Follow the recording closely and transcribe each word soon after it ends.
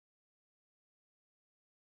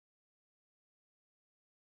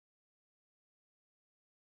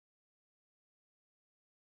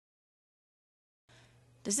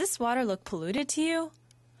Does this water look polluted to you?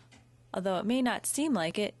 Although it may not seem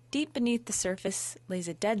like it, deep beneath the surface lays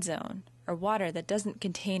a dead zone, or water that doesn't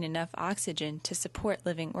contain enough oxygen to support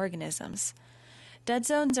living organisms. Dead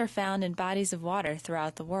zones are found in bodies of water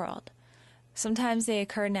throughout the world. Sometimes they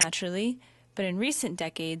occur naturally, but in recent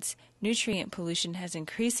decades, nutrient pollution has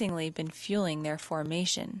increasingly been fueling their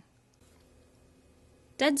formation.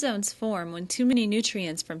 Dead zones form when too many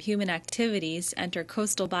nutrients from human activities enter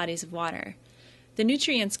coastal bodies of water. The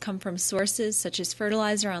nutrients come from sources such as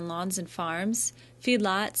fertilizer on lawns and farms,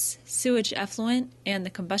 feedlots, sewage effluent, and the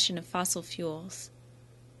combustion of fossil fuels.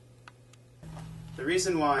 The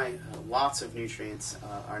reason why lots of nutrients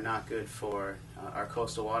are not good for our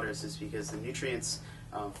coastal waters is because the nutrients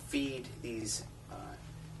feed these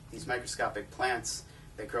microscopic plants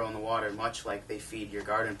that grow in the water, much like they feed your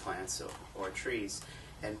garden plants or trees.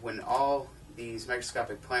 And when all these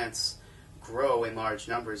microscopic plants grow in large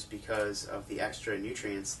numbers because of the extra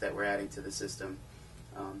nutrients that we're adding to the system,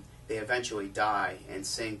 they eventually die and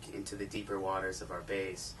sink into the deeper waters of our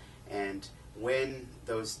bays. And when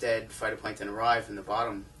those dead phytoplankton arrive in the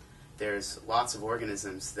bottom, there's lots of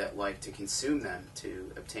organisms that like to consume them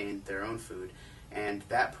to obtain their own food. And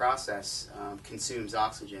that process consumes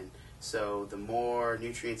oxygen. So the more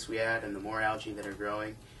nutrients we add and the more algae that are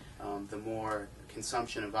growing, the more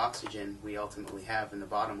consumption of oxygen we ultimately have in the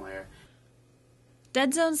bottom layer.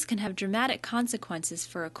 Dead zones can have dramatic consequences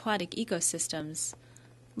for aquatic ecosystems.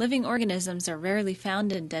 Living organisms are rarely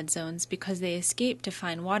found in dead zones because they escape to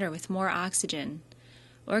find water with more oxygen.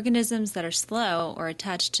 Organisms that are slow or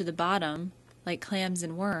attached to the bottom, like clams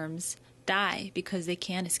and worms, die because they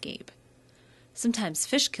can't escape. Sometimes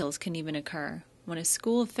fish kills can even occur when a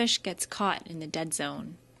school of fish gets caught in the dead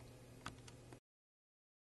zone.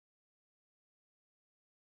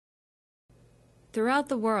 Throughout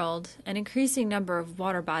the world, an increasing number of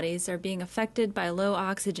water bodies are being affected by low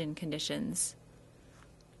oxygen conditions.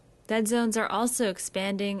 Dead zones are also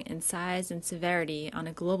expanding in size and severity on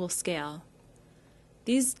a global scale.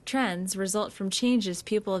 These trends result from changes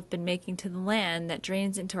people have been making to the land that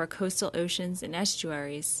drains into our coastal oceans and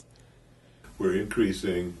estuaries. We're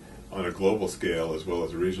increasing on a global scale as well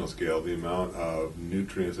as a regional scale the amount of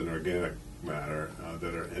nutrients and organic matter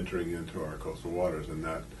that are entering into our coastal waters, and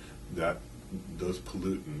that those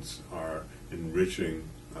pollutants are enriching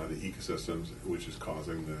the ecosystems, which is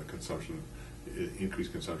causing the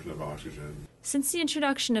increased consumption of oxygen. Since the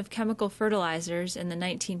introduction of chemical fertilizers in the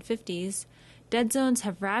 1950s, dead zones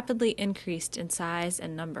have rapidly increased in size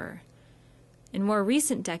and number. In more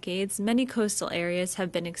recent decades, many coastal areas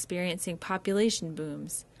have been experiencing population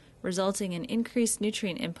booms, resulting in increased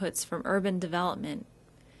nutrient inputs from urban development.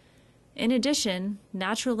 In addition,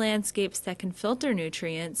 natural landscapes that can filter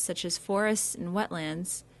nutrients, such as forests and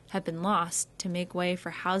wetlands, have been lost to make way for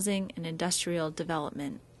housing and industrial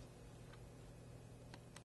development.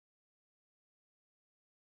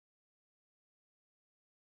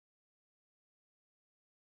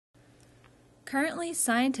 Currently,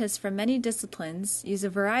 scientists from many disciplines use a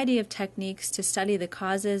variety of techniques to study the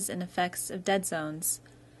causes and effects of dead zones.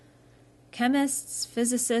 Chemists,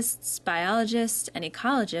 physicists, biologists, and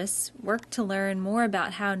ecologists work to learn more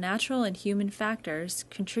about how natural and human factors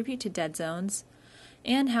contribute to dead zones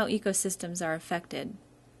and how ecosystems are affected.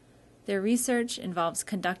 Their research involves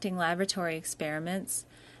conducting laboratory experiments,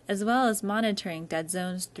 as well as monitoring dead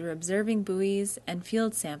zones through observing buoys and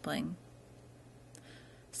field sampling.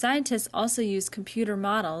 Scientists also use computer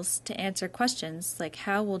models to answer questions like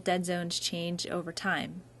how will dead zones change over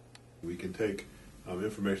time. We can take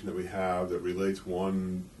information that we have that relates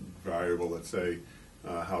one variable, let's say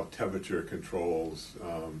how temperature controls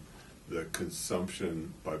the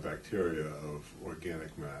consumption by bacteria of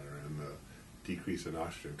organic matter and the decrease in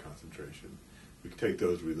oxygen concentration. We can take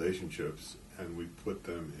those relationships and we put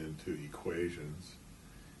them into equations,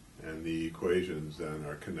 and the equations then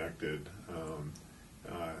are connected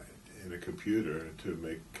in a computer to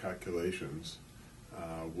make calculations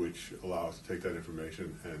which allow us to take that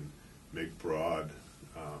information and make broad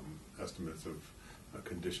estimates of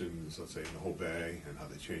conditions, let's say in the whole bay, and how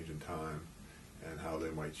they change in time, and how they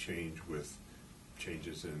might change with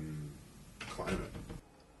changes in climate.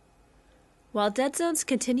 While dead zones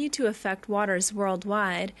continue to affect waters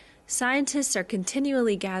worldwide, scientists are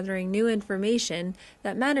continually gathering new information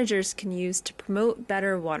that managers can use to promote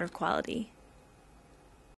better water quality.